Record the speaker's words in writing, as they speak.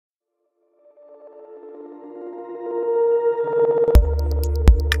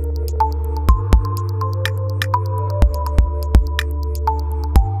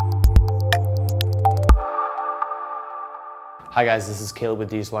Hi guys, this is Caleb with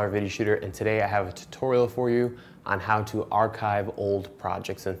DSLR Video Shooter, and today I have a tutorial for you on how to archive old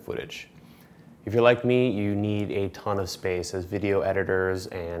projects and footage. If you're like me, you need a ton of space. As video editors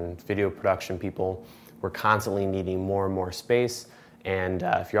and video production people, we're constantly needing more and more space. And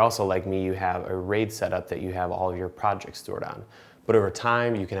if you're also like me, you have a RAID setup that you have all of your projects stored on. But over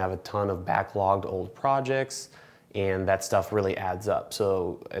time, you can have a ton of backlogged old projects, and that stuff really adds up.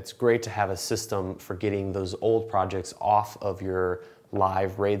 So it's great to have a system for getting those old projects off of your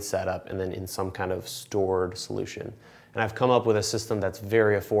live RAID setup and then in some kind of stored solution. And I've come up with a system that's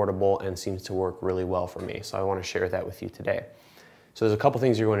very affordable and seems to work really well for me. So I want to share that with you today. So there's a couple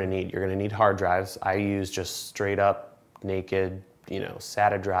things you're going to need. You're going to need hard drives. I use just straight up naked,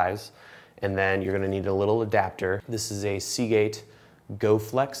 SATA drives. And then you're going to need a little adapter. This is a Seagate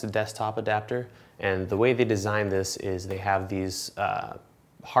GoFlex desktop adapter. And the way they design this is they have these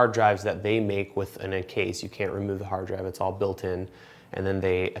hard drives that they make with a case. You can't remove the hard drive, it's all built in. And then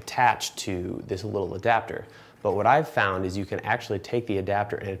they attach to this little adapter. But what I've found is you can actually take the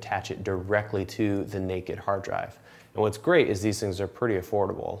adapter and attach it directly to the naked hard drive. And what's great is these things are pretty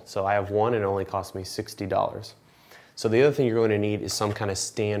affordable. So I have one and it only cost me $60. So the other thing you're going to need is some kind of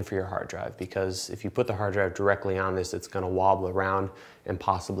stand for your hard drive, because if you put the hard drive directly on this, it's going to wobble around and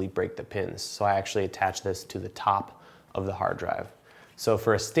possibly break the pins. So I actually attach this to the top of the hard drive. So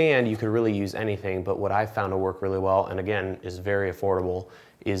for a stand, you could really use anything, but what I found to work really well, and again, is very affordable,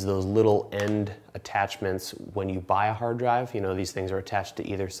 is those little end attachments when you buy a hard drive. These things are attached to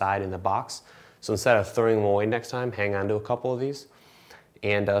either side in the box. So instead of throwing them away next time, hang on to a couple of these.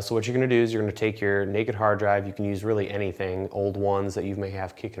 And so what you're going to do is you're going to take your naked hard drive. You can use really anything, old ones that you may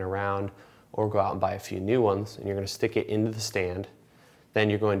have kicking around, or go out and buy a few new ones, and you're going to stick it into the stand. Then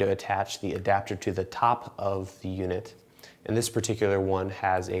you're going to attach the adapter to the top of the unit. And this particular one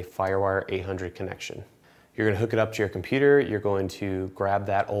has a FireWire 800 connection. You're going to hook it up to your computer. You're going to grab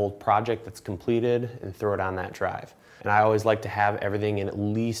that old project that's completed and throw it on that drive. And I always like to have everything in at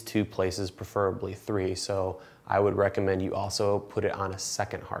least 2 places, preferably 3. So I would recommend you also put it on a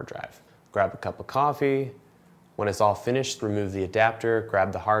second hard drive. Grab a cup of coffee. When it's all finished, remove the adapter,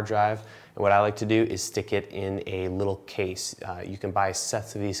 grab the hard drive. And what I like to do is stick it in a little case. You can buy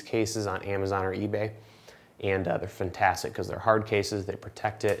sets of these cases on Amazon or eBay. And they're fantastic because they're hard cases, they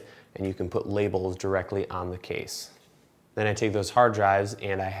protect it, and you can put labels directly on the case. Then I take those hard drives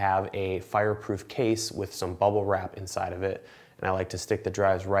and I have a fireproof case with some bubble wrap inside of it. And I like to stick the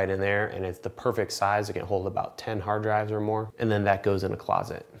drives right in there, and it's the perfect size. It can hold about 10 hard drives or more. And then that goes in a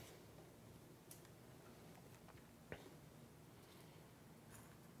closet.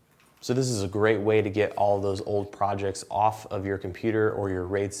 So this is a great way to get all those old projects off of your computer or your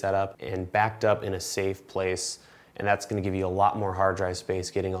RAID setup and backed up in a safe place. And that's going to give you a lot more hard drive space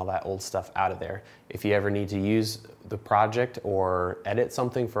getting all that old stuff out of there. If you ever need to use the project or edit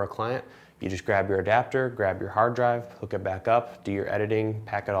something for a client, you just grab your adapter, grab your hard drive, hook it back up, do your editing,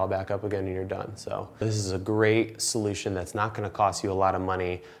 pack it all back up again, and you're done. So this is a great solution that's not going to cost you a lot of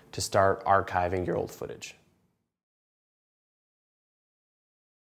money to start archiving your old footage.